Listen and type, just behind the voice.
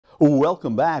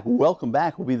Welcome back. Welcome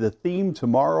back will be the theme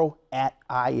tomorrow at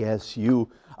ISU.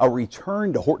 A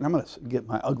return to Horton. I'm going to get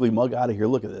my ugly mug out of here.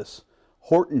 Look at this.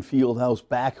 Horton Field House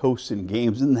back hosting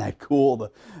games. Isn't that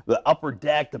cool? The upper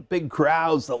deck, the big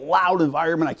crowds, the loud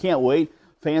environment. I can't wait.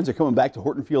 Fans are coming back to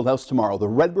Horton Field House tomorrow. The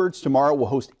Redbirds tomorrow will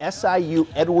host SIU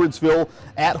Edwardsville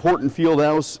at Horton Field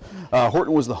House.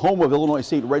 Horton was the home of Illinois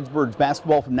State Redbirds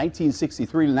basketball from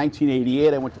 1963 to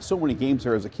 1988. I went to so many games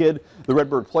there as a kid. The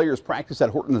Redbird players practice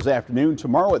at Horton this afternoon.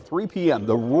 Tomorrow at 3 p.m.,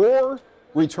 the Roar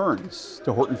returns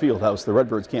to Horton Field House. The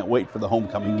Redbirds can't wait for the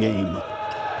homecoming game.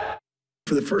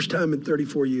 For the first time in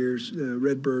 34 years,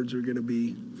 Redbirds are going to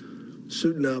be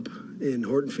suiting up in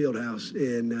Horton Field House,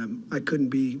 and I couldn't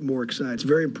be more excited. It's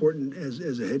very important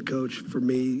as a head coach for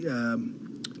me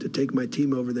to take my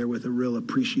team over there with a real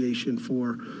appreciation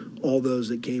for all those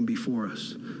that came before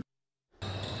us.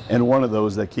 And one of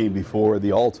those that came before,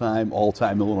 the all-time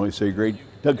Illinois State great,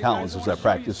 Doug Collins was at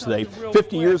practice today.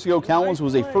 50 years ago, Collins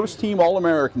was a first-team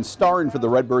All-American starring for the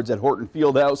Redbirds at Horton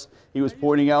Field House. He was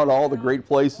pointing out all the great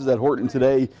places at Horton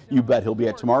today. You bet he'll be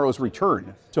at tomorrow's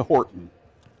return to Horton.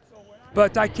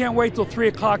 But I can't wait till 3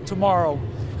 o'clock tomorrow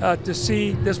to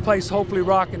see this place hopefully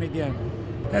rocking again.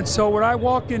 And so when I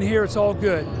walk in here, it's all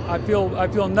good. I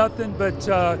feel nothing but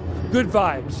good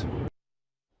vibes.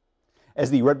 As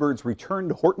the Redbirds return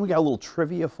to Horton, we got a little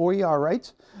trivia for you, all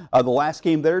right? The last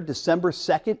game there, December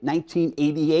 2nd,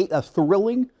 1988, a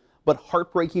thrilling but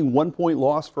heartbreaking one-point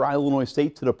loss for Illinois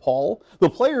State to DePaul. The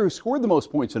player who scored the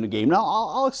most points in the game, now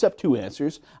I'll accept two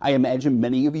answers. I imagine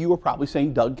many of you are probably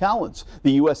saying Doug Collins.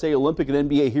 The USA Olympic and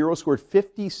NBA hero scored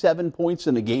 57 points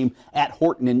in the game at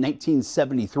Horton in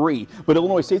 1973. But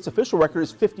Illinois State's official record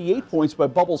is 58 points by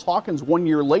Bubbles Hawkins 1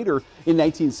 year later in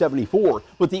 1974.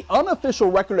 But the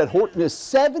unofficial record at Horton is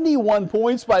 71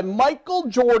 points by Michael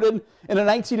Jordan in a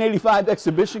 1985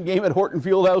 exhibition game at Horton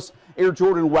Field House. Air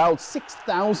Jordan wowed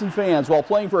 6,000 fans while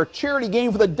playing for a charity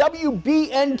game for the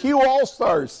WBNQ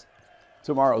All-Stars.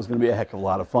 Tomorrow is going to be a heck of a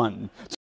lot of fun.